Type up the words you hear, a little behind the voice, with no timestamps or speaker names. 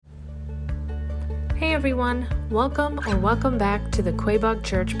Hey everyone, welcome or welcome back to the Quabog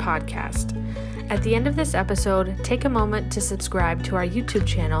Church podcast. At the end of this episode, take a moment to subscribe to our YouTube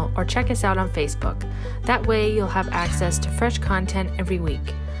channel or check us out on Facebook. That way you'll have access to fresh content every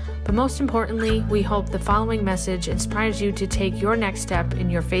week. But most importantly, we hope the following message inspires you to take your next step in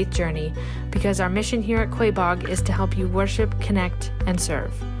your faith journey, because our mission here at Quabog is to help you worship, connect, and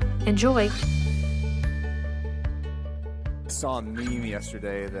serve. Enjoy! I saw a meme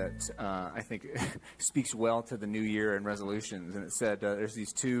yesterday that I think speaks well to the new year and resolutions, and it said there's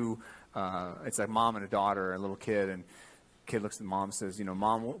these two, it's like mom and a daughter, a little kid, and the kid looks at the mom and says,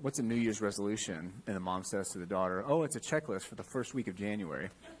 Mom, what's a New Year's resolution? And the mom says to the daughter, oh, it's a checklist for the first week of January.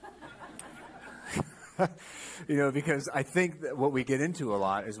 Because I think that what we get into a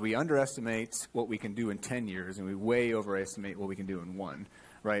lot is we underestimate what we can do in 10 years, and we way overestimate what we can do in one.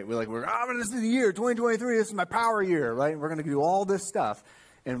 Right? This is the year, 2023, this is my power year, right? We're going to do all this stuff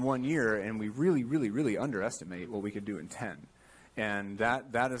in 1 year, and we really, really, really underestimate what we could do in 10. And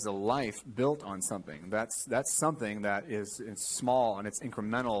that is a life built on something. That's something that is small, and it's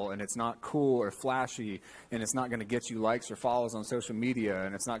incremental, and it's not cool or flashy, and it's not going to get you likes or follows on social media,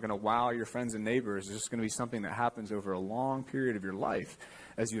 and it's not going to wow your friends and neighbors. It's just going to be something that happens over a long period of your life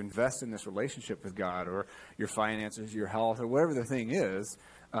as you invest in this relationship with God, or your finances, your health, or whatever the thing is.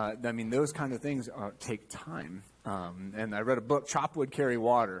 Those kind of things take time. And I read a book, Chop Wood, Carry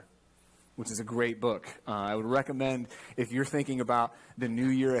Water, which is a great book. I would recommend, if you're thinking about the new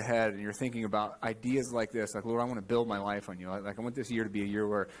year ahead and you're thinking about ideas like this, like, Lord, I want to build my life on you. Like, I want this year to be a year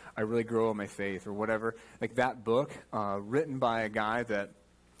where I really grow in my faith or whatever. Like that book, written by a guy that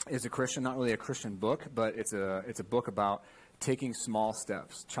is a Christian, not really a Christian book, but it's a book about taking small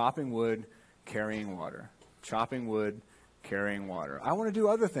steps, chopping wood, carrying water, chopping wood, carrying water. I want to do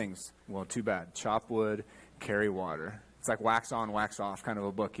other things. Well, too bad. Chop wood, carry water. It's like wax on, wax off kind of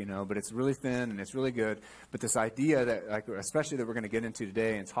a book, but it's really thin and it's really good. But this idea that, especially that we're going to get into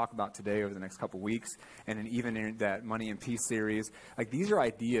today and talk about today over the next couple weeks, and even in that Money and Peace series, these are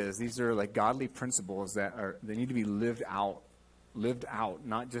ideas. These are godly principles they need to be lived out,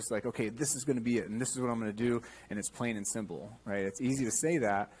 not just okay, this is going to be it, and this is what I'm going to do, and it's plain and simple, right? It's easy to say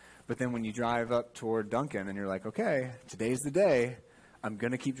that, but then when you drive up toward Duncan and you're like, okay, today's the day, I'm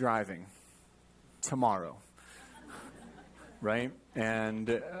going to keep driving tomorrow, right? And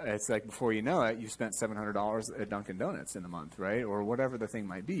it's like before you know it, you spent $700 at Dunkin' Donuts in a month, right? Or whatever the thing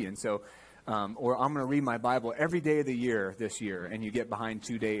might be. And so, or I'm going to read my Bible every day of the year this year, and you get behind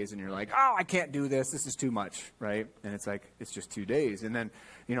 2 days and you're like, oh, I can't do this. This is too much, right? And it's like, it's just 2 days. And then,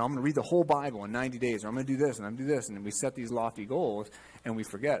 I'm going to read the whole Bible in 90 days, or I'm going to do this, and I'm going to do this. And then we set these lofty goals, and we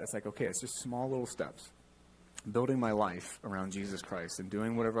forget. It's like, okay, it's just small little steps. Building my life around Jesus Christ and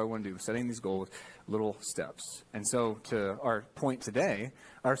doing whatever I want to do, setting these goals, little steps. And so to our point today,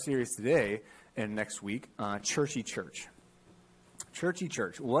 our series today and next week, Churchy Church. Churchy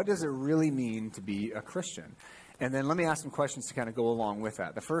Church. What does it really mean to be a Christian? And then let me ask some questions to kind of go along with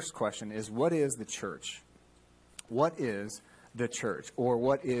that. The first question is, what is the church? What is the church? Or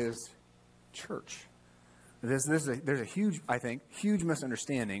what is church? There's a huge, I think, huge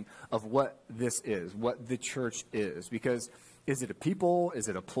misunderstanding of what this is, what the church is. Because is it a people? Is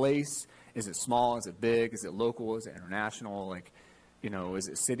it a place? Is it small? Is it big? Is it local? Is it international? Is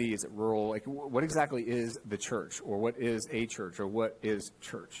it city? Is it rural? What exactly is the church? Or what is a church? Or what is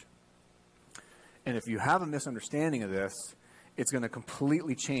church? And if you have a misunderstanding of this, it's going to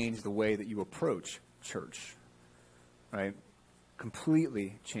completely change the way that you approach church, right?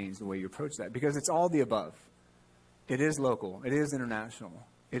 Completely change the way you approach that, because it's all the above. It is local. It is international.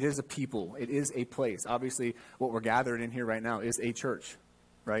 It is a people. It is a place. Obviously, what we're gathered in here right now is a church,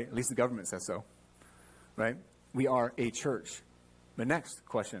 right? At least the government says so, right? We are a church. The next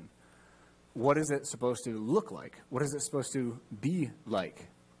question, what is it supposed to look like? What is it supposed to be like?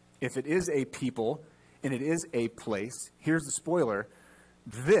 If it is a people and it is a place, here's the spoiler.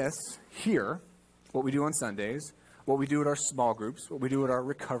 This here, what we do on Sundays, what we do at our small groups, what we do at our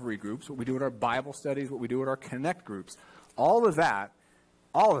recovery groups, what we do at our Bible studies, what we do at our Connect groups, all of that,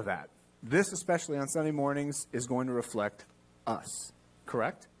 this especially on Sunday mornings is going to reflect us,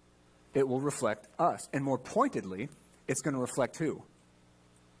 correct? It will reflect us. And more pointedly, it's going to reflect who?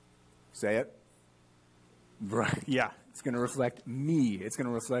 Say it. Right. Yeah. It's going to reflect me. It's going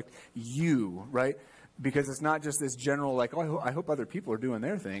to reflect you, right? Because it's not just this general, I hope other people are doing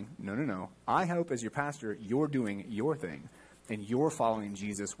their thing. No. I hope as your pastor, you're doing your thing, and you're following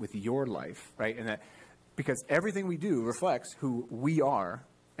Jesus with your life, right? And that, because everything we do reflects who we are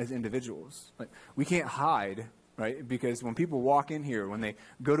as individuals. We can't hide, right? Because when people walk in here, when they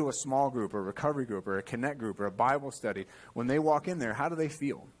go to a small group or a recovery group or a Connect group or a Bible study, when they walk in there, how do they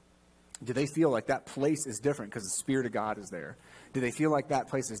feel? Do they feel like that place is different because the Spirit of God is there? Do they feel like that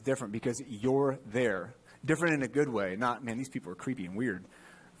place is different because you're there? Different in a good way, not, man, these people are creepy and weird.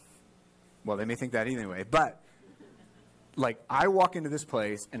 Well, they may think that anyway, but like I walk into this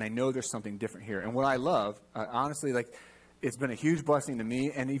place and I know there's something different here. And what I love, honestly, like it's been a huge blessing to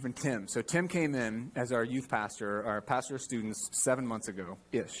me and even Tim. So Tim came in as our youth pastor, our pastor of students 7 months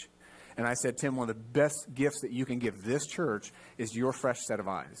ago-ish. And I said, Tim, one of the best gifts that you can give this church is your fresh set of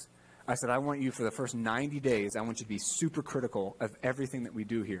eyes. I said, I want you for the first 90 days, I want you to be super critical of everything that we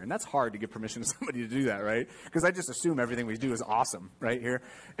do here. And that's hard to give permission to somebody to do that, right? Because I just assume everything we do is awesome right here.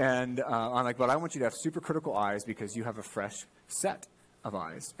 And I'm like, but I want you to have super critical eyes because you have a fresh set of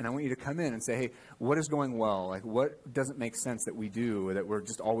eyes. And I want you to come in and say, hey, what is going well? Like, what doesn't make sense that we do, or that we're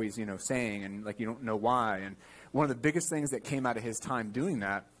just always, saying, and like you don't know why. And one of the biggest things that came out of his time doing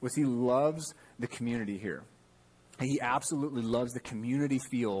that was he loves the community here. He absolutely loves the community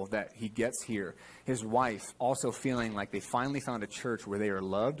feel that he gets here. His wife also feeling like they finally found a church where they are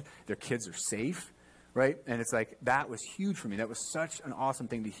loved, their kids are safe, right? And it's like, that was huge for me. That was such an awesome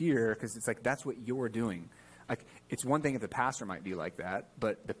thing to hear, because it's like, that's what you're doing. Like, it's one thing if the pastor might be like that,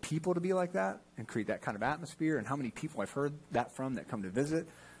 but the people to be like that and create that kind of atmosphere, and how many people I've heard that from that come to visit,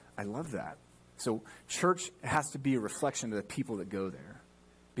 I love that. So church has to be a reflection of the people that go there,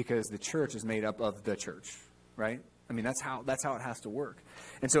 because the church is made up of the church, right? I mean, that's how it has to work.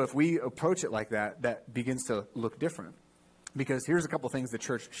 And so if we approach it like that, that begins to look different. Because here's a couple things the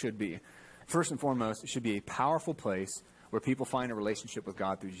church should be. First and foremost, it should be a powerful place where people find a relationship with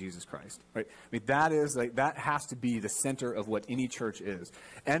God through Jesus Christ, right? I mean, that has to be the center of what any church is.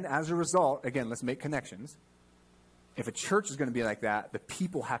 And as a result, again, let's make connections. If a church is going to be like that, the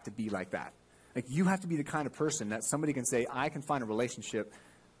people have to be like that. Like, you have to be the kind of person that somebody can say, I can find a relationship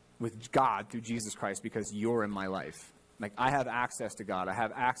with God through Jesus Christ because you're in my life. Like, I have access to God. I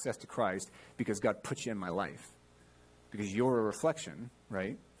have access to Christ because God put you in my life. Because you're a reflection,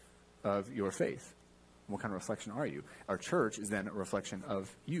 right, of your faith. What kind of reflection are you? Our church is then a reflection of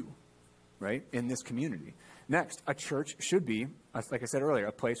you, right, in this community. Next, a church should be, like I said earlier,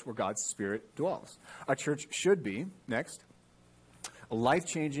 a place where God's Spirit dwells. A church should be, next, a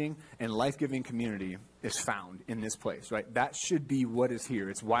life-changing and life-giving community is found in this place, right? That should be what is here.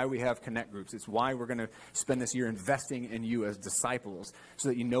 It's why we have connect groups. It's why we're going to spend this year investing in you as disciples so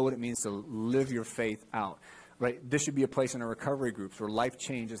that you know what it means to live your faith out, right? This should be a place in our recovery groups where life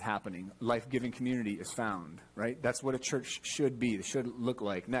change is happening. Life-giving community is found, right? That's what a church should be. It should look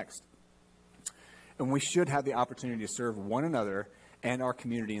like. Next. And we should have the opportunity to serve one another and our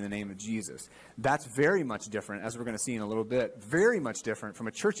community in the name of Jesus. That's very much different, as we're going to see in a little bit, very much different from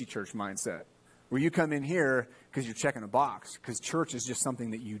a churchy church mindset, where you come in here because you're checking a box, because church is just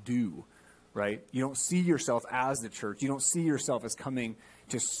something that you do, right? You don't see yourself as the church. You don't see yourself as coming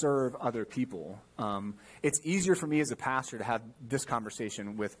to serve other people. It's easier for me as a pastor to have this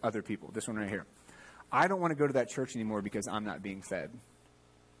conversation with other people, this one right here. I don't want to go to that church anymore because I'm not being fed.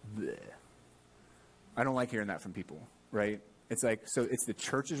 Blech. I don't like hearing that from people, right? It's like, so it's the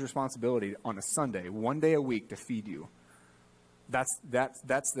church's responsibility on a Sunday, one day a week, to feed you. That's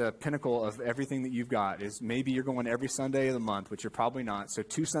the pinnacle of everything that you've got, is maybe you're going every Sunday of the month, which you're probably not. So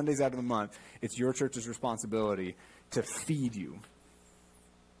 2 Sundays out of the month, it's your church's responsibility to feed you.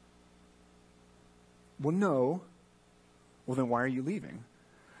 Well, no. Well, then why are you leaving?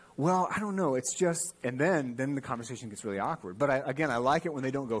 Well, I don't know. It's just, and then the conversation gets really awkward. But I like it when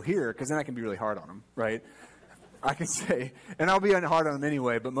they don't go here, because then I can be really hard on them, right? I can say, and I'll be hard on them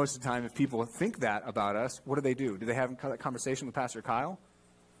anyway, but most of the time if people think that about us, what do? Do they have a conversation with Pastor Kyle?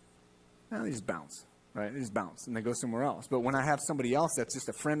 No, they just bounce, right? They just bounce, and they go somewhere else. But when I have somebody else that's just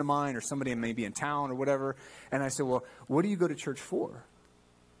a friend of mine, or somebody maybe in town or whatever, and I say, well, what do you go to church for?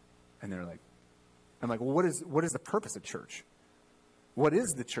 And they're like, I'm like, well, what is the purpose of church? What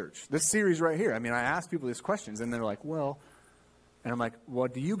is the church? This series right here. I mean, I ask people these questions, and they're like, well... And I'm like, well,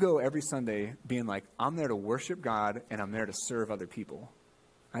 do you go every Sunday being like, I'm there to worship God and I'm there to serve other people?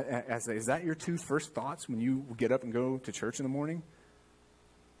 I say, is that your 2 first thoughts when you get up and go to church in the morning?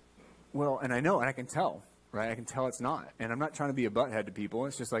 Well, and I know, and I can tell, right? I can tell it's not. And I'm not trying to be a butthead to people.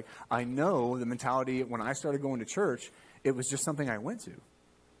 It's just like, I know the mentality when I started going to church, it was just something I went to,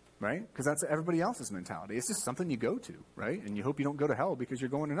 right? Because that's everybody else's mentality. It's just something you go to, right? And you hope you don't go to hell because you're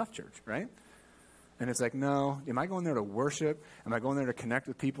going to enough church, right? And it's like, no, am I going there to worship? Am I going there to connect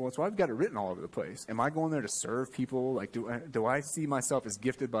with people? That's why I've got it written all over the place. Am I going there to serve people? Like, do I see myself as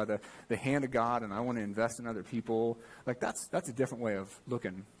gifted by the hand of God and I want to invest in other people? Like, that's a different way of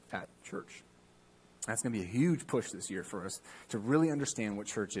looking at church. That's going to be a huge push this year for us to really understand what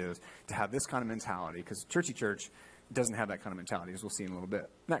church is, to have this kind of mentality, because churchy church doesn't have that kind of mentality, as we'll see in a little bit.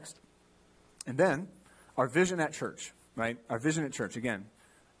 Next. And then our vision at church, right? Our vision at church, again,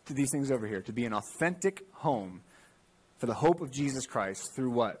 to these things over here, to be an authentic home for the hope of Jesus Christ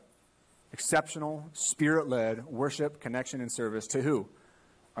through what? Exceptional, spirit-led worship, connection, and service to who?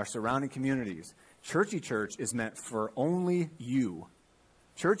 Our surrounding communities. Churchy Church is meant for only you.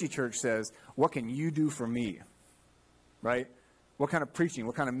 Churchy Church says, what can you do for me? Right? What kind of preaching?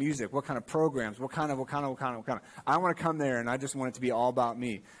 What kind of music? What kind of programs? What kind of? I want to come there and I just want it to be all about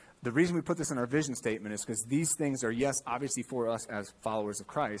me. The reason we put this in our vision statement is because these things are, yes, obviously for us as followers of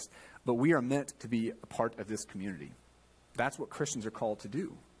Christ, but we are meant to be a part of this community. That's what Christians are called to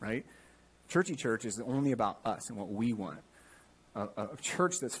do, right? Churchy Church is only about us and what we want. A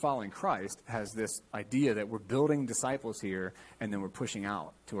church that's following Christ has this idea that we're building disciples here and then we're pushing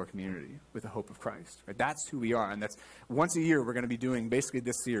out to our community with the hope of Christ. Right? That's who we are. And that's once a year we're going to be doing basically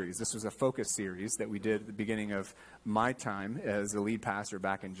this series. This was a focus series that we did at the beginning of my time as the lead pastor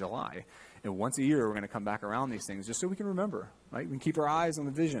back in July. And once a year we're going to come back around these things just so we can remember. Right? We can keep our eyes on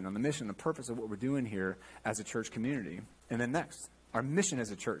the vision, on the mission, the purpose of what we're doing here as a church community. And then next, our mission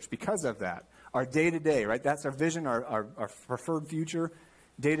as a church. Because of that, our day-to-day, right? That's our vision, our preferred future.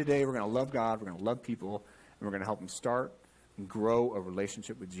 Day-to-day, we're going to love God, we're going to love people, and we're going to help them start and grow a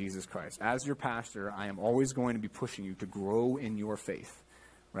relationship with Jesus Christ. As your pastor, I am always going to be pushing you to grow in your faith,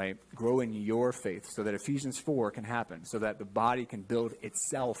 right? Grow in your faith so that Ephesians 4 can happen, so that the body can build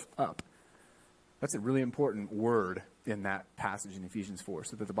itself up. That's a really important word in that passage in Ephesians 4,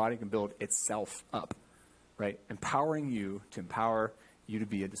 so that the body can build itself up, right? Empowering you to empower you to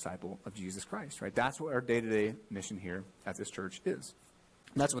be a disciple of Jesus Christ, right? That's what our day-to-day mission here at this church is.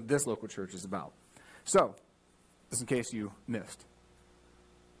 And that's what this local church is about. So, just in case you missed,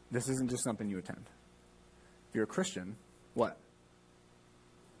 this isn't just something you attend. If you're a Christian, what?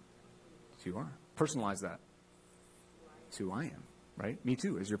 It's who you are. Personalize that. It's who I am, right? Me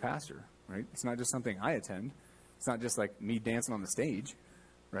too, as your pastor, right? It's not just something I attend. It's not just like me dancing on the stage,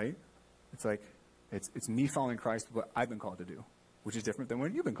 right? It's like, it's me following Christ, what I've been called to do, which is different than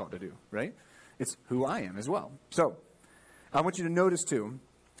what you've been called to do, right? It's who I am as well. So I want you to notice, too,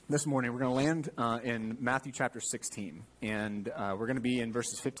 this morning we're going to land in Matthew chapter 16, and we're going to be in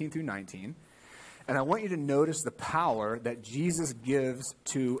verses 15 through 19. And I want you to notice the power that Jesus gives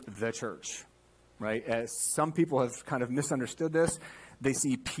to the church, right? As some people have kind of misunderstood this. They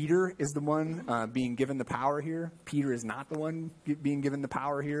see Peter is the one being given the power here. Peter is not the one being given the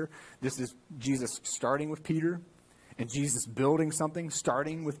power here. This is Jesus starting with Peter. And Jesus building something,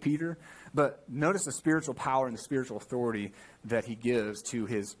 starting with Peter. But notice the spiritual power and the spiritual authority that he gives to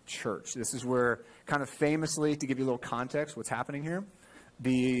his church. This is where, kind of famously, to give you a little context, what's happening here,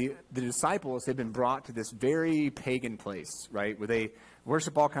 the disciples have been brought to this very pagan place, right, where they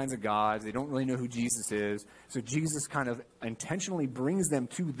worship all kinds of gods. They don't really know who Jesus is. So Jesus kind of intentionally brings them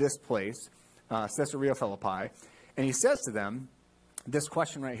to this place, Caesarea Philippi, and he says to them this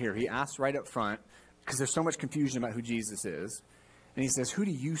question right here. He asks right up front, because there's so much confusion about who Jesus is. And he says, who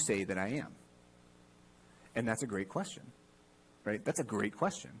do you say that I am? And that's a great question, right? That's a great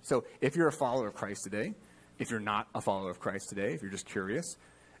question. So if you're a follower of Christ today, if you're not a follower of Christ today, if you're just curious,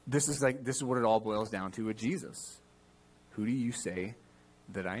 this is what it all boils down to with Jesus. Who do you say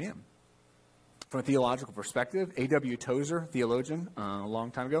that I am? From a theological perspective, A.W. Tozer, theologian, a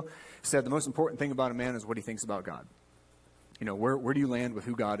long time ago, said the most important thing about a man is what he thinks about God. You know, where do you land with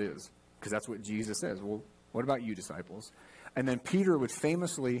who God is? Because that's what Jesus says. Well, what about you, disciples? And then Peter would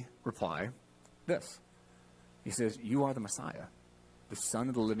famously reply this. He says, you are the Messiah, the Son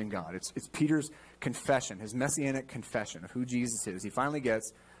of the living God. It's Peter's confession, his messianic confession of who Jesus is. He finally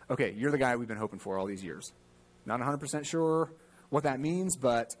gets, okay, you're the guy we've been hoping for all these years. Not 100% sure what that means,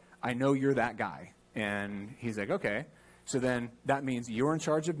 but I know you're that guy. And he's like, okay, so then that means you're in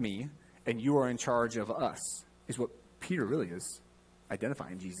charge of me and you are in charge of us, is what Peter really is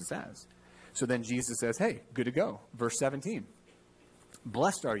identifying Jesus as. So then Jesus says, hey, good to go. Verse 17.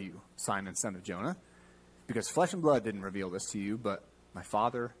 Blessed are you, Simon, son of Jonah, because flesh and blood didn't reveal this to you, but my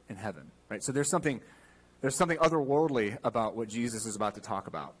Father in heaven. Right? So there's something otherworldly about what Jesus is about to talk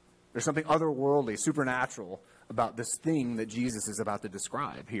about. There's something otherworldly, supernatural about this thing that Jesus is about to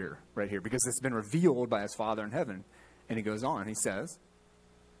describe here, right here, because it's been revealed by his Father in heaven. And he goes on, he says,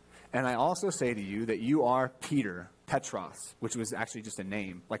 and I also say to you that you are Peter, Petros, which was actually just a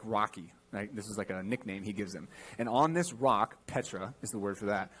name, like Rocky, right? This is like a nickname he gives him. And on this rock, Petra is the word for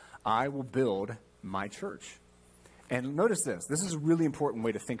that, I will build my church. And notice this. This is a really important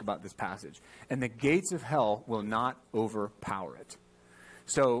way to think about this passage. And the gates of hell will not overpower it.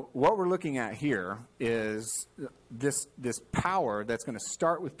 So what we're looking at here is this power that's going to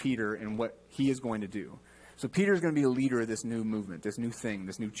start with Peter and what he is going to do. So Peter is going to be a leader of this new movement, this new thing,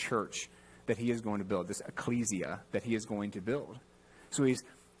 this new church that he is going to build, this ecclesia that he is going to build. So he's,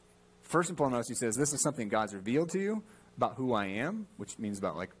 first and foremost, he says, this is something God's revealed to you about who I am, which means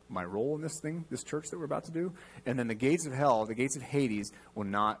about like my role in this thing, this church that we're about to do. And then the gates of hell, the gates of Hades will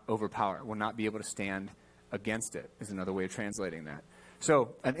not overpower, will not be able to stand against it, is another way of translating that.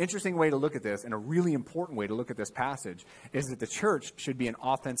 So an interesting way to look at this, and a really important way to look at this passage, is that the church should be an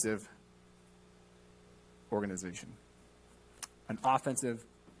offensive organization. An offensive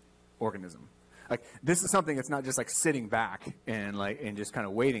organism. Like, this is something that's not just like sitting back and just kind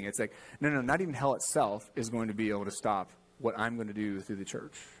of waiting. It's like, no, not even hell itself is going to be able to stop what I'm going to do through the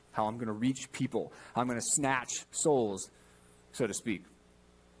church. How I'm going to reach people. How I'm going to snatch souls, so to speak,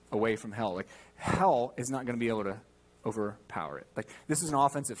 away from hell. Like, hell is not going to be able to overpower it. Like, this is an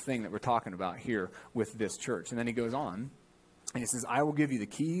offensive thing that we're talking about here with this church. And then he goes on, and he says, I will give you the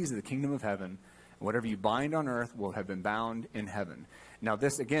keys of the kingdom of heaven. Whatever you bind on earth will have been bound in heaven. Now,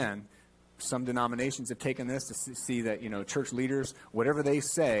 this, again, some denominations have taken this to see that, church leaders, whatever they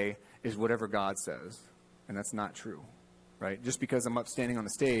say is whatever God says. And that's not true, right? Just because I'm up standing on the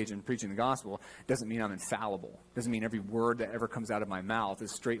stage and preaching the gospel doesn't mean I'm infallible. Doesn't mean every word that ever comes out of my mouth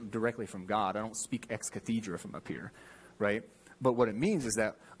is straight directly from God. I don't speak ex cathedra from up here, right? But what it means is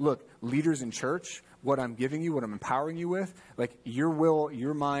that, look, leaders in church, what I'm giving you, what I'm empowering you with, like, your will,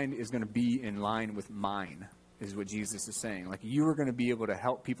 your mind is going to be in line with mine, is what Jesus is saying. Like, you are going to be able to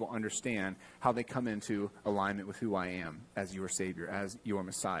help people understand how they come into alignment with who I am as your Savior, as your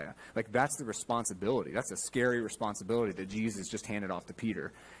Messiah. Like, that's the responsibility. That's a scary responsibility that Jesus just handed off to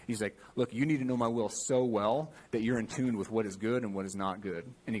Peter. He's like, look, you need to know my will so well that you're in tune with what is good and what is not good.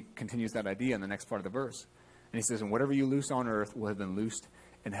 And he continues that idea in the next part of the verse. And he says, and whatever you loose on earth will have been loosed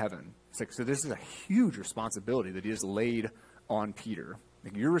in heaven. It's like, so this is a huge responsibility that he has laid on Peter.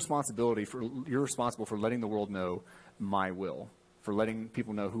 Like, you're responsible for letting the world know my will, for letting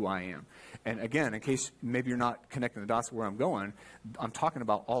people know who I am. And again, in case maybe you're not connecting the dots to where I'm going, I'm talking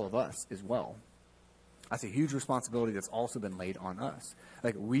about all of us as well. That's a huge responsibility that's also been laid on us.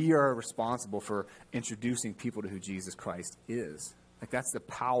 Like, we are responsible for introducing people to who Jesus Christ is. Like, that's the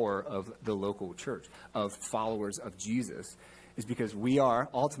power of the local church, of followers of Jesus, is because we are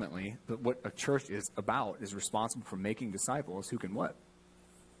ultimately, what a church is about, is responsible for making disciples who can what?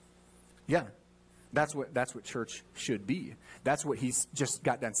 Yeah, that's what church should be. That's what he's just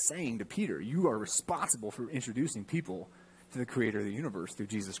got done saying to Peter. You are responsible for introducing people to the creator of the universe through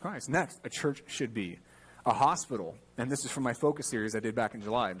Jesus Christ. Next, a church should be a hospital. And this is from my focus series I did back in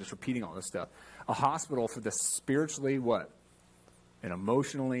July. I'm just repeating all this stuff. A hospital for the spiritually what? And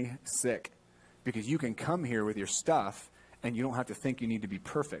emotionally sick. Because you can come here with your stuff and you don't have to think you need to be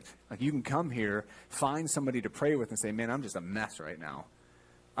perfect. Like, you can come here, find somebody to pray with and say, man, I'm just a mess right now.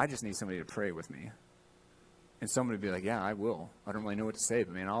 I just need somebody to pray with me. And somebody would be like, yeah, I will. I don't really know what to say,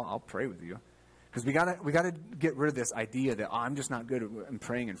 but man, I'll pray with you. Because we gotta get rid of this idea that, I'm just not good at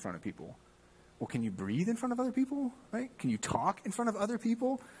praying in front of people. Well, can you breathe in front of other people? Right? Can you talk in front of other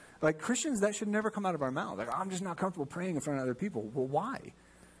people? Like, Christians, that should never come out of our mouth. Like, I'm just not comfortable praying in front of other people. Well, why?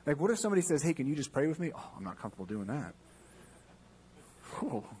 Like, what if somebody says, hey, can you just pray with me? Oh, I'm not comfortable doing that.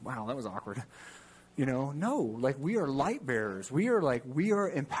 Oh, wow, that was awkward. No, like, we are light bearers. We are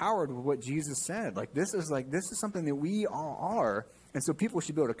empowered with what Jesus said. This is something that we all are. And so people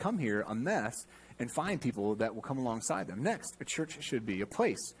should be able to come here, a mess, and find people that will come alongside them. Next, a church should be a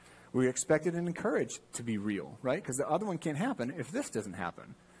place where you're expected and encouraged to be real, right? Because the other one can't happen if this doesn't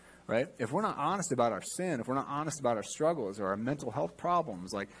happen, right? If we're not honest about our sin, if we're not honest about our struggles or our mental health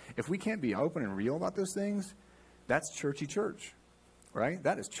problems, like, if we can't be open and real about those things, that's churchy church. Right?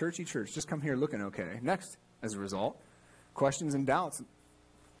 That is churchy church. Just come here looking okay. Next, as a result, questions and doubts.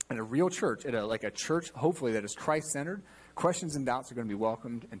 At a real church, at a church, hopefully, that is Christ-centered, questions and doubts are going to be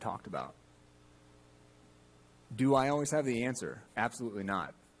welcomed and talked about. Do I always have the answer? Absolutely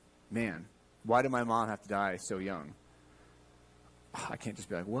not. Man, why did my mom have to die so young? I can't just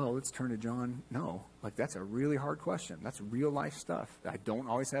be like, well, let's turn to John. No, like, that's a really hard question. That's real life stuff that I don't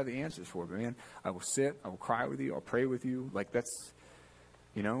always have the answers for. But man, I will sit, I will cry with you, I'll pray with you. Like, that's...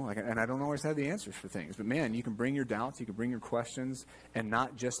 and I don't always have the answers for things. But man, you can bring your doubts, you can bring your questions, and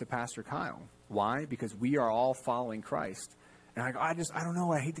not just to Pastor Kyle. Why? Because we are all following Christ. And I don't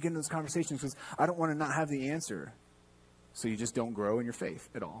know, I hate to get into those conversations because I don't want to not have the answer. So you just don't grow in your faith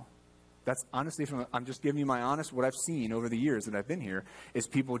at all. That's honestly, I'm just giving you my honest, what I've seen over the years that I've been here, is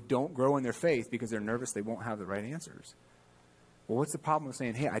people don't grow in their faith because they're nervous they won't have the right answers. Well, what's the problem with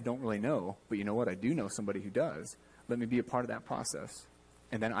saying, hey, I don't really know, but you know what? I do know somebody who does. Let me be a part of that process.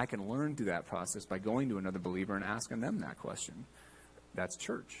 And then I can learn through that process by going to another believer and asking them that question. That's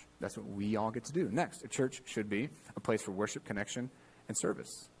church. That's what we all get to do. Next, a church should be a place for worship, connection, and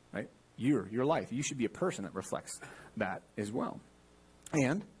service, right? your life. You should be a person that reflects that as well.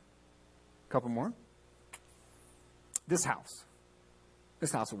 And a couple more. This house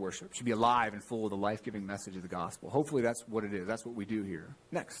of worship should be alive and full of the life-giving message of the gospel. Hopefully that's what it is. That's what we do here.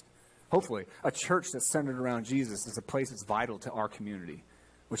 Next. Hopefully, a church that's centered around Jesus is a place that's vital to our community,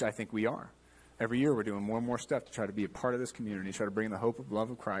 which I think we are. Every year we're doing more and more stuff to try to be a part of this community, try to bring the hope of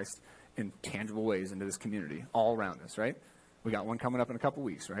love of Christ in tangible ways into this community all around us, right? We got one coming up in a couple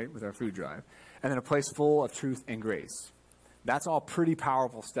weeks, right, with our food drive. And then a place full of truth and grace. That's all pretty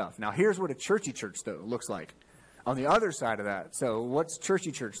powerful stuff. Now, here's what a churchy church, though, looks like. On the other side of that, so what's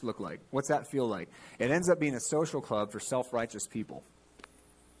churchy church look like? What's that feel like? It ends up being a social club for self-righteous people.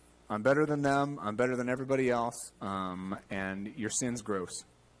 I'm better than them. I'm better than everybody else. And your sin's gross.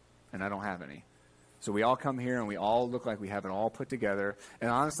 And I don't have any. So we all come here and we all look like we have it all put together.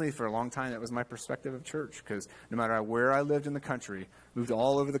 And honestly, for a long time, that was my perspective of church. Because no matter where I lived in the country, moved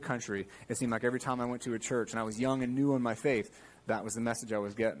all over the country, it seemed like every time I went to a church and I was young and new in my faith, that was the message I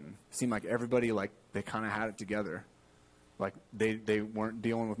was getting. It seemed like everybody, like, they kind of had it together. Like, they weren't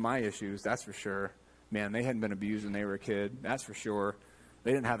dealing with my issues, that's for sure. Man, they hadn't been abused when they were a kid, that's for sure.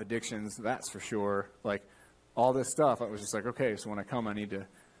 They didn't have addictions, that's for sure. Like, all this stuff, I was just like, okay, so when I come, I need to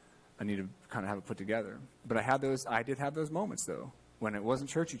kind of have it put together. But I did have those moments, though, when it wasn't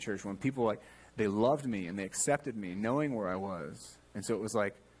churchy church, when people, like, they loved me and they accepted me, knowing where I was. And so it was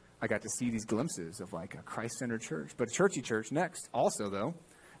like, I got to see these glimpses of, like, a Christ-centered church. But a churchy church next, also, though,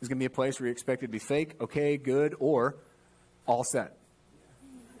 is going to be a place where you're expected to be fake, okay, good, or all set.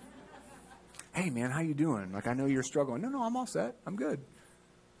 Hey, man, how you doing? Like, I know you're struggling. No, I'm all set. I'm good.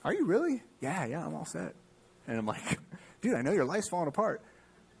 Are you really? Yeah, I'm all set. And I'm like, dude, I know your life's falling apart.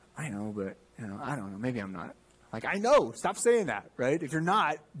 I know, but, I don't know. Maybe I'm not. Like, I know. Stop saying that, right? If you're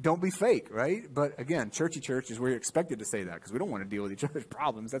not, don't be fake, right? But, again, churchy church is where you're expected to say that because we don't want to deal with each other's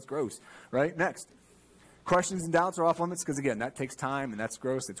problems. That's gross, right? Next. Questions and doubts are off limits because, again, that takes time, and that's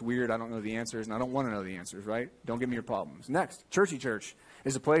gross. It's weird. I don't know the answers, and I don't want to know the answers, right? Don't give me your problems. Next. Churchy church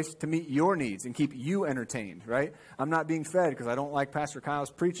is a place to meet your needs and keep you entertained, right? I'm not being fed because I don't like Pastor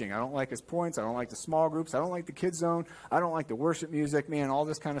Kyle's preaching. I don't like his points. I don't like the small groups. I don't like the kids zone. I don't like the worship music, man, all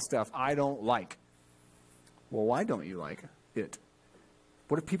this kind of stuff I don't like. Well, why don't you like it?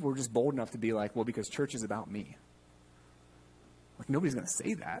 What if people were just bold enough to be like, well, because church is about me? Like, nobody's going to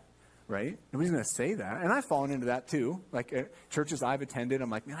say that, right? Nobody's going to say that. And I've fallen into that too. Like, churches I've attended, I'm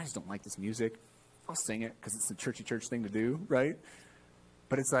like, man, I just don't like this music. I'll sing it because it's the churchy church thing to do, right?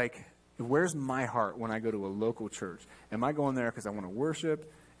 But it's like, where's my heart when I go to a local church? Am I going there because I want to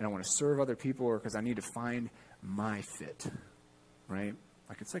worship and I want to serve other people, or because I need to find my fit, right?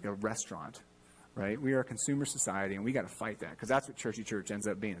 Like, it's like a restaurant. Right? We are a consumer society, and we got to fight that because that's what churchy church ends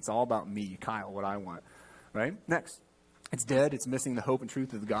up being. It's all about me, Kyle, what I want. Right? Next. It's dead. It's missing the hope and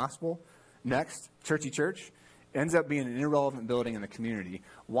truth of the gospel. Next. Churchy church ends up being an irrelevant building in the community.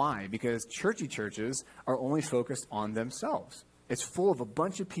 Why? Because churchy churches are only focused on themselves. It's full of a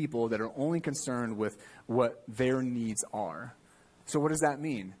bunch of people that are only concerned with what their needs are. So what does that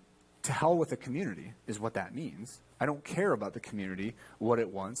mean? To hell with the community is what that means. I don't care about the community, what it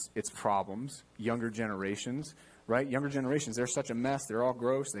wants, its problems, younger generations, right? Younger generations, they're such a mess. They're all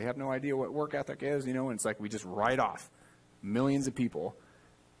gross. They have no idea what work ethic is, and it's like we just write off millions of people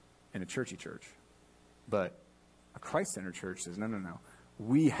in a churchy church. But a Christ-centered church says, no.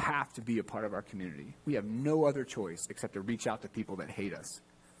 We have to be a part of our community. We have no other choice except to reach out to people that hate us.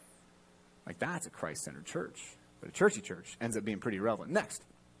 Like, that's a Christ-centered church. But a churchy church ends up being pretty relevant. Next.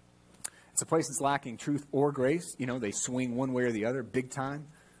 It's a place that's lacking truth or grace. They swing one way or the other big time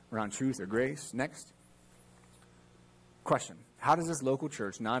around truth or grace. Next. Question. How does this local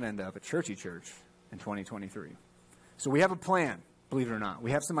church not end up a churchy church in 2023? So we have a plan, believe it or not.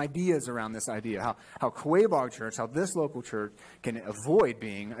 We have some ideas around this idea, how Quabog Church, how this local church can avoid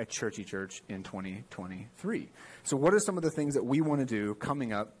being a churchy church in 2023. So what are some of the things that we want to do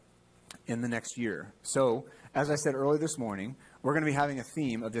coming up in the next year? So, as I said earlier this morning, we're going to be having a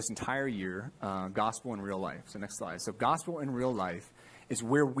theme of this entire year, gospel in real life. So next slide. So gospel in real life is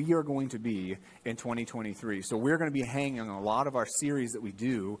where we are going to be in 2023. So we're going to be hanging on a lot of our series that we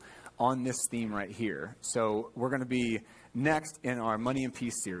do on this theme right here. So we're going to be next in our Money and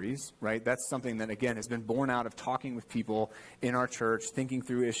Peace series, right? That's something that, again, has been born out of talking with people in our church, thinking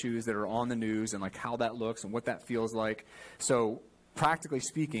through issues that are on the news and like how that looks and what that feels like. So practically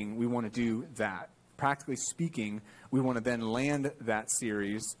speaking, we want to do that. Practically speaking, we want to then land that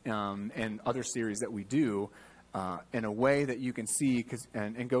series and other series that we do in a way that you can see,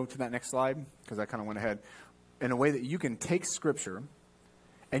 and go to that next slide, because I kind of went ahead, in a way that you can take Scripture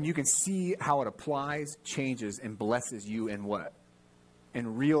and you can see how it applies, changes, and blesses you in what?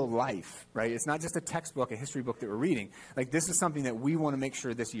 in real life, right? It's not just a textbook, a history book that we're reading. Like, this is something that we want to make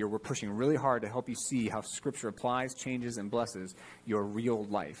sure this year we're pushing really hard to help you see how Scripture applies, changes, and blesses your real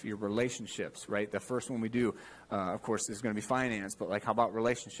life, your relationships, right? The first one we do, of course, is going to be finance, but like, how about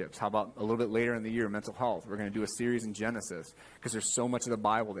relationships? How about a little bit later in the year, mental health? We're going to do a series in Genesis because there's so much of the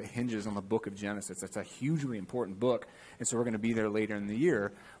Bible that hinges on the book of Genesis. It's a hugely important book, and so we're going to be there later in the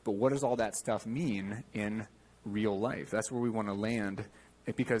year. But what does all that stuff mean in real life? That's where we want to land,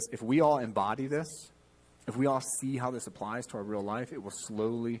 because if we all embody this, if we all see how this applies to our real life, it will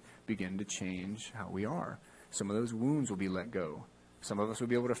slowly begin to change how we are. Some of those wounds will be let go. Some of us will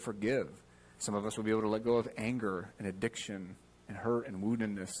be able to forgive. Some of us will be able to let go of anger and addiction and hurt and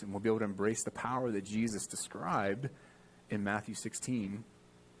woundedness, and we'll be able to embrace the power that Jesus described in Matthew 16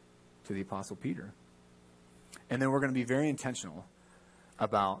 to the Apostle Peter. And then we're going to be very intentional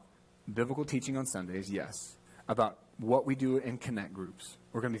about biblical teaching on Sundays, yes, about what we do in connect groups.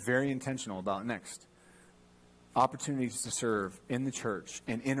 We're going to be very intentional about next opportunities to serve in the church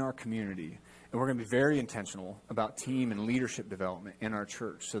and in our community. And we're going to be very intentional about team and leadership development in our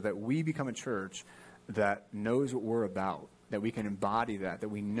church so that we become a church that knows what we're about, that we can embody that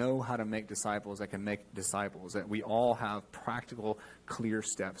we know how to make disciples that can make disciples, that we all have practical, clear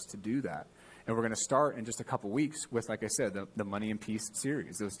steps to do that. And we're going to start in just a couple weeks with, like I said, the Money and Peace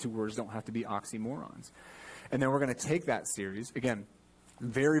series. Those two words don't have to be oxymorons. And then we're going to take that series, again,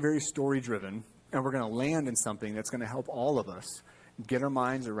 very, very story-driven, and we're going to land in something that's going to help all of us get our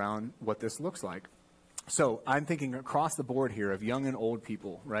minds around what this looks like. So I'm thinking across the board here of young and old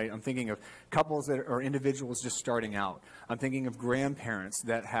people, right? I'm thinking of couples that are individuals just starting out. I'm thinking of grandparents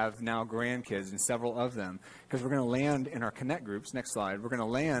that have now grandkids, and several of them, because we're going to land in our connect groups. Next slide. We're going to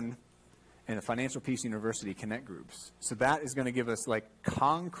land in the Financial Peace University Connect groups. So that is going to give us like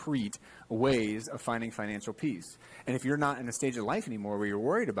concrete ways of finding financial peace. And if you're not in a stage of life anymore where you're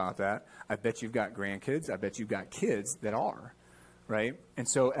worried about that, I bet you've got grandkids. I bet you've got kids that are, right? And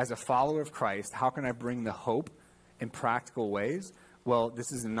so as a follower of Christ, how can I bring the hope in practical ways? Well,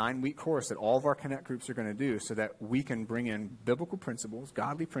 this is a 9-week course that all of our Connect groups are going to do so that we can bring in biblical principles,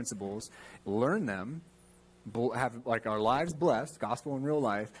 godly principles, learn them, have like our lives blessed, gospel in real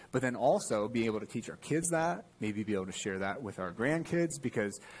life, but then also be able to teach our kids that, maybe be able to share that with our grandkids,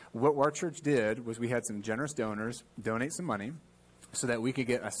 because what our church did was we had some generous donors donate some money so that we could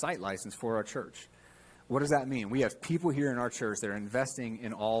get a site license for our church. What does that mean? We have people here in our church that are investing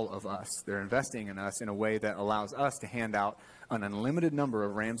in all of us. They're investing in us in a way that allows us to hand out an unlimited number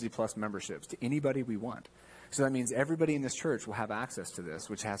of Ramsey Plus memberships to anybody we want. So that means everybody in this church will have access to this,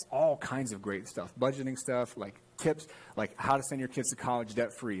 which has all kinds of great stuff, budgeting stuff, like tips, like how to send your kids to college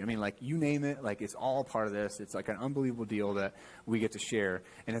debt-free. I mean, like, you name it, like, it's all part of this. It's like an unbelievable deal that we get to share.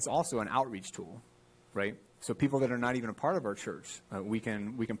 And it's also an outreach tool, right? So people that are not even a part of our church, we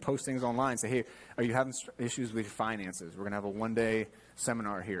can post things online, say, hey, are you having issues with your finances? We're going to have a one-day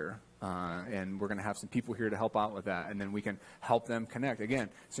seminar here. And we're going to have some people here to help out with that. And then we can help them connect. Again,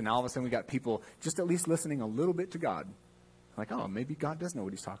 so now all of a sudden we got people just at least listening a little bit to God. Like, oh, maybe God does know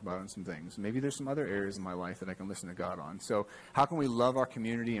what he's talking about on some things. Maybe there's some other areas in my life that I can listen to God on. So how can we love our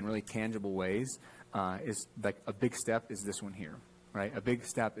community in really tangible ways? Is like a big step is this one here, right? A big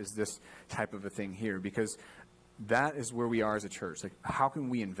step is this type of a thing here, because that is where we are as a church. Like, how can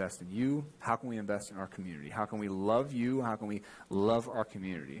we invest in you? How can we invest in our community? How can we love you? How can we love our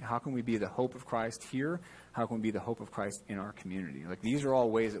community? How can we be the hope of Christ here? How can we be the hope of Christ in our community? Like, these are all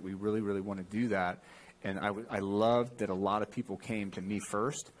ways that we really, really want to do that. And I love that a lot of people came to me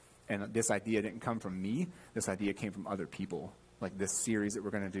first. And this idea didn't come from me. This idea came from other people. Like this series that we're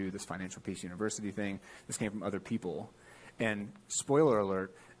going to do, this Financial Peace University thing, this came from other people. And spoiler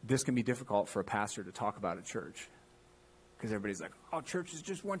alert, this can be difficult for a pastor to talk about at church, because everybody's like, oh, churches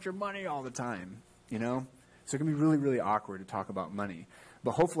just want your money all the time, you know? So it can be really, really awkward to talk about money.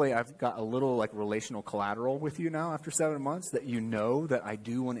 But hopefully I've got a little like relational collateral with you now after 7 months, that you know that I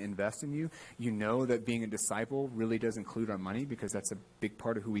do want to invest in you. You know that being a disciple really does include our money, because that's a big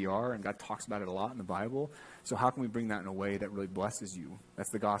part of who we are, and God talks about it a lot in the Bible. So how can we bring that in a way that really blesses you?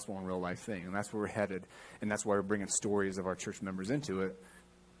 That's the gospel in real life thing, and that's where we're headed, and that's why we're bringing stories of our church members into it,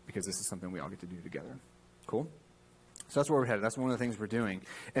 because this is something we all get to do together. Cool? So that's where we're headed. That's one of the things we're doing.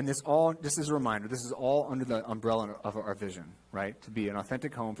 And this all, just as a reminder, this is all under the umbrella of our vision, right? To be an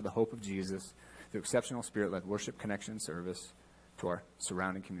authentic home for the hope of Jesus through exceptional spirit-led worship, connection, service to our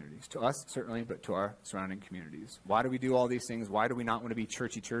surrounding communities. To us, certainly, but to our surrounding communities. Why do we do all these things? Why do we not want to be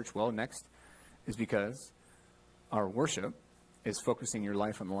churchy church? Well, next is because our worship is focusing your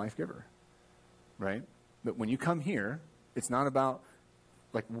life on the life giver, right? But when you come here, it's not about,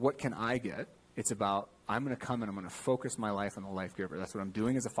 like, what can I get? It's about, I'm going to come and I'm going to focus my life on the life giver. That's what I'm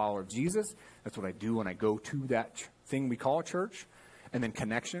doing as a follower of Jesus. That's what I do when I go to that thing we call church. And then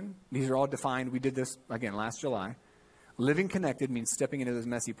connection. These are all defined. We did this, again, last July. Living connected means stepping into those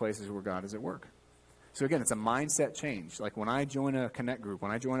messy places where God is at work. So again, it's a mindset change. Like when I join a connect group,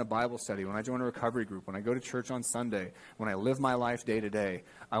 when I join a Bible study, when I join a recovery group, when I go to church on Sunday, when I live my life day to day,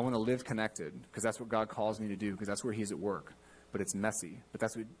 I want to live connected because that's what God calls me to do because that's where he's at work. But it's messy. But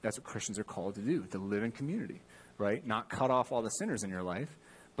that's what Christians are called to do, to live in community, right? Not cut off all the sinners in your life,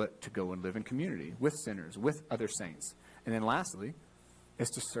 but to go and live in community with sinners, with other saints. And then lastly is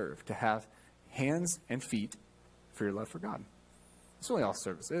to serve, to have hands and feet for your love for God. That's really all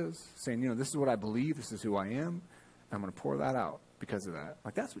service is, saying, this is what I believe, this is who I am, and I'm going to pour that out because of that.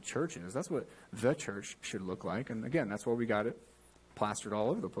 Like, that's what church is. That's what the church should look like. And again, that's why we got it plastered all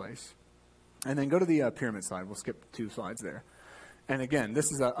over the place. And then go to the pyramid slide. We'll skip 2 slides there. And again, this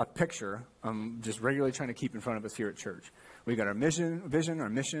is a picture I'm just regularly trying to keep in front of us here at church. We've got our vision, our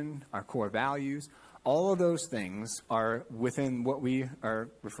mission, our core values. All of those things are within what we are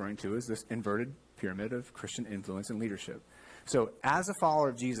referring to as this inverted pyramid of Christian influence and leadership. So as a follower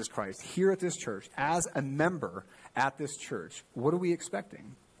of Jesus Christ here at this church, as a member at this church, what are we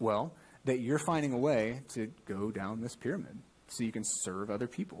expecting? Well, that you're finding a way to go down this pyramid so you can serve other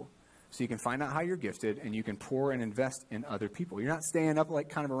people. So you can find out how you're gifted and you can pour and invest in other people. You're not staying up like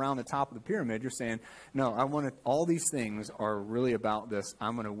kind of around the top of the pyramid. You're saying, no, all these things are really about this.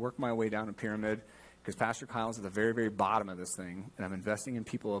 I'm going to work my way down a pyramid because Pastor Kyle's at the very, very bottom of this thing. And I'm investing in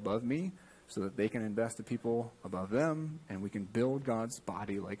people above me so that they can invest in people above them. And we can build God's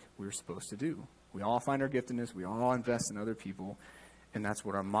body like we're supposed to do. We all find our giftedness. We all invest in other people. And that's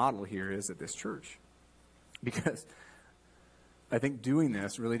what our model here is at this church. Because I think doing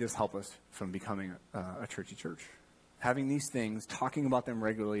this really does help us from becoming a churchy church. Having these things, talking about them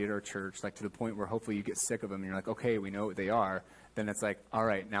regularly at our church, like to the point where hopefully you get sick of them and you're like, okay, we know what they are. Then it's like, all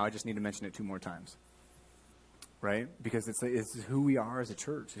right, now I just need to mention it 2 more times. Right? Because it's who we are as a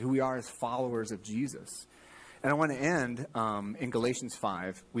church, who we are as followers of Jesus. And I want to end in Galatians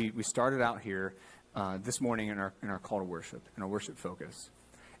 5. We started out here this morning in our call to worship, in our worship focus.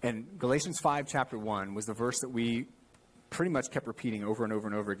 And Galatians 5, chapter 1 was the verse that we pretty much kept repeating over and over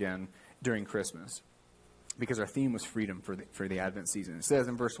and over again during Christmas because our theme was freedom for the Advent season. It says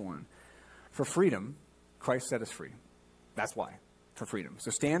in verse 1, for freedom, Christ set us free. That's why, for freedom.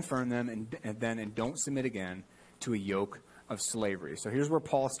 So stand firm then and don't submit again to a yoke of slavery. So here's where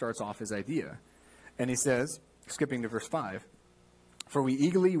Paul starts off his idea. And he says, skipping to verse 5, for we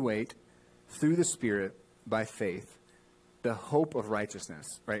eagerly wait through the Spirit by faith, the hope of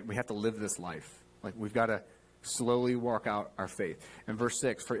righteousness, right? We have to live this life. Like we've got to slowly walk out our faith. And verse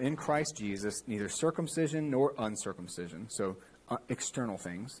 6, for in Christ Jesus, neither circumcision nor uncircumcision, so external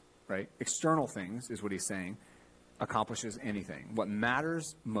things, right? External things is what he's saying, accomplishes anything. What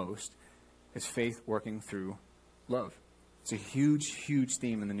matters most is faith working through love. It's a huge, huge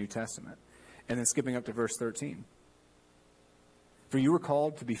theme in the New Testament. And then skipping up to verse 13. For you were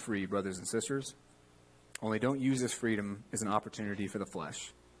called to be free, brothers and sisters, only don't use this freedom as an opportunity for the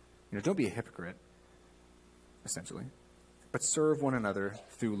flesh. Don't be a hypocrite, essentially, but serve one another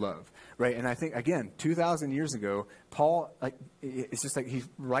through love, right? And I think, again, 2,000 years ago, Paul, it's just like he's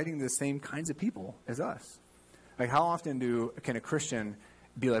writing to the same kinds of people as us. Like, how often can a Christian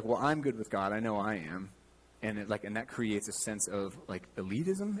be like, well, I'm good with God, I know I am, and that creates a sense of like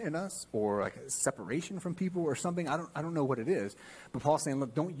elitism in us, or like a separation from people, or something. I don't know what it is, but Paul's saying,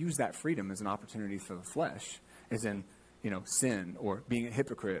 look, don't use that freedom as an opportunity for the flesh, as in sin or being a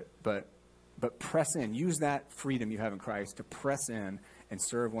hypocrite, but press in. Use that freedom you have in Christ to press in and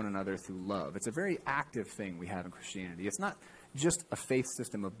serve one another through love. It's a very active thing we have in Christianity. It's not just a faith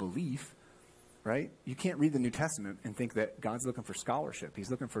system of belief, right? You can't read the New Testament and think that God's looking for scholarship.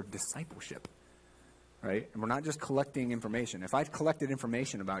 He's looking for discipleship, right? And we're not just collecting information. If I collected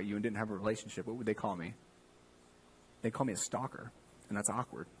information about you and didn't have a relationship, what would they call me? They'd call me a stalker, and that's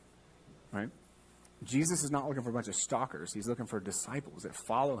awkward, right? Jesus is not looking for a bunch of stalkers. He's looking for disciples that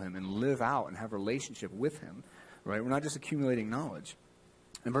follow him and live out and have a relationship with him, right? We're not just accumulating knowledge.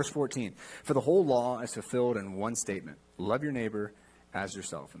 In verse 14, for the whole law is fulfilled in one statement, love your neighbor as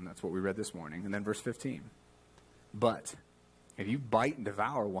yourself. And that's what we read this morning. And then verse 15, but if you bite and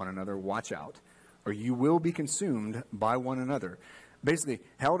devour one another, watch out, or you will be consumed by one another. Basically,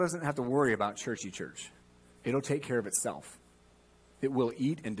 hell doesn't have to worry about churchy church. It'll take care of itself. It will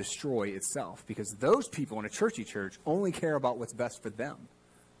eat and destroy itself, because those people in a churchy church only care about what's best for them,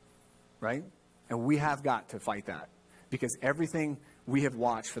 right? And we have got to fight that, because everything we have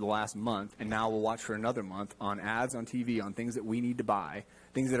watched for the last month, and now we'll watch for another month on ads on TV, on things that we need to buy,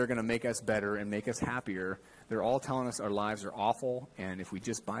 things that are going to make us better and make us happier. They're all telling us our lives are awful, and if we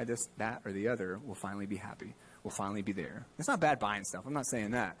just buy this, that, or the other, we'll finally be happy. We'll finally be there. It's not bad buying stuff. I'm not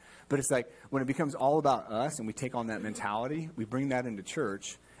saying that. But it's like when it becomes all about us and we take on that mentality, we bring that into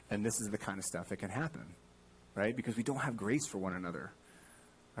church, and this is the kind of stuff that can happen, right? Because we don't have grace for one another,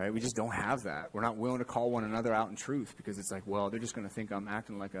 right? We just don't have that. We're not willing to call one another out in truth because it's like, well, they're just going to think I'm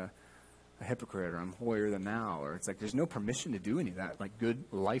acting like a hypocrite, or I'm holier than thou, or it's like there's no permission to do any of that, like good,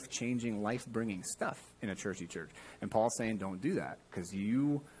 life-changing, life-bringing stuff in a churchy church. And Paul's saying don't do that because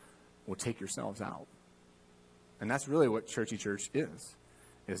you will take yourselves out. And that's really what churchy church is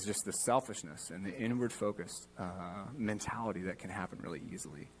just the selfishness and the inward-focused mentality that can happen really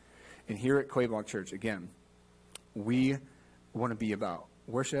easily. And here at Quabog Church, again, we want to be about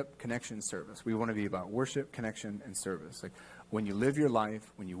worship, connection, service. We want to be about worship, connection, and service. Like when you live your life,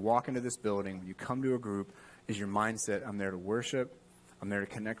 when you walk into this building, when you come to a group, is your mindset, I'm there to worship, I'm there to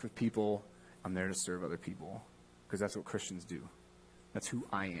connect with people, I'm there to serve other people. Because that's what Christians do. That's who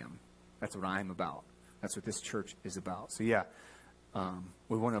I am. That's what I'm about. That's what this church is about. So yeah,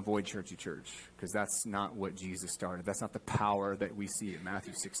 we want to avoid churchy church because that's not what Jesus started. That's not the power that we see in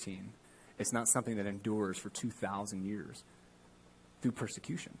Matthew 16. It's not something that endures for 2,000 years through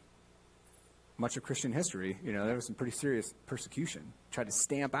persecution. Much of Christian history, there was some pretty serious persecution. Tried to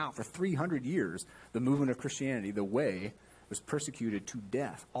stamp out for 300 years the movement of Christianity. The way was persecuted to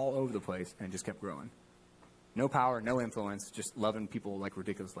death all over the place and just kept growing. No power, no influence, just loving people like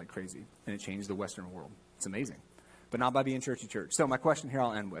ridiculous, like crazy. And it changed the Western world. It's amazing. But not by being churchy church. So my question here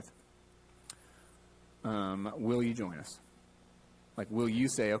I'll end with. Will you join us? Like, will you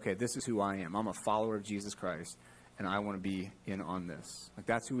say, okay, this is who I am. I'm a follower of Jesus Christ, and I want to be in on this. Like,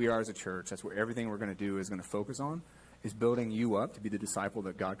 that's who we are as a church. That's where everything we're going to do is going to focus on, is building you up to be the disciple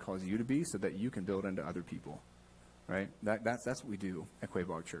that God calls you to be so that you can build into other people. Right? That's what we do at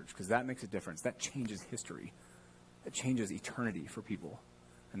Quabog Church, because that makes a difference. That changes history. That changes eternity for people.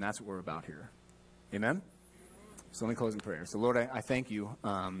 And that's what we're about here. Amen? So let me close in prayer. So Lord, I thank you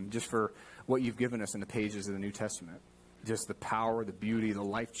just for what you've given us in the pages of the New Testament. Just the power, the beauty, the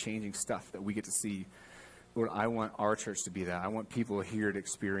life-changing stuff that we get to see. Lord, I want our church to be that. I want people here to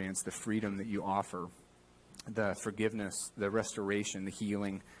experience the freedom that you offer, the forgiveness, the restoration, the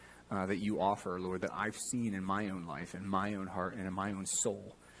healing, that you offer, Lord, that I've seen in my own life, in my own heart, and in my own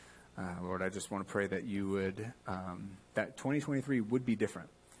soul. Lord, I just want to pray that you would, that 2023 would be different.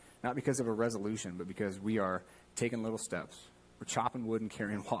 Not because of a resolution, but because we are taking little steps. We're chopping wood and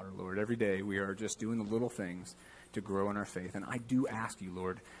carrying water, Lord. Every day we are just doing the little things to grow in our faith. And I do ask you,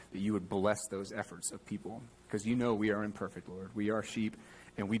 Lord, that you would bless those efforts of people. Because you know we are imperfect, Lord. We are sheep.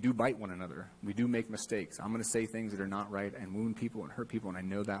 And we do bite one another. We do make mistakes. I'm going to say things that are not right and wound people and hurt people, and I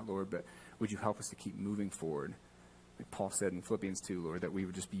know that, Lord, but would you help us to keep moving forward? Like Paul said in Philippians 2, Lord, that we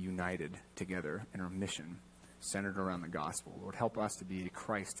would just be united together in our mission, centered around the gospel. Lord, help us to be a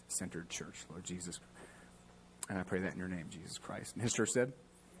Christ-centered church, Lord Jesus. And I pray that in your name, Jesus Christ. And his church said,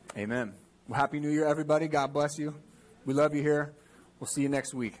 amen. Well, Happy New Year, everybody. God bless you. We love you here. We'll see you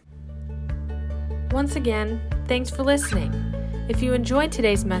next week. Once again, thanks for listening. If you enjoyed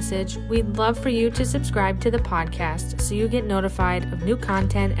today's message, we'd love for you to subscribe to the podcast so you get notified of new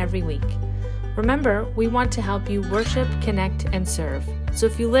content every week. Remember, we want to help you worship, connect, and serve. So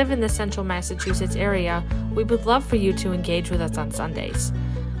if you live in the central Massachusetts area, we would love for you to engage with us on Sundays.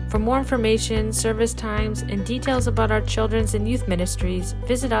 For more information, service times, and details about our children's and youth ministries,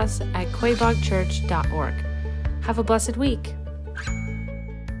 visit us at quabogchurch.org. Have a blessed week.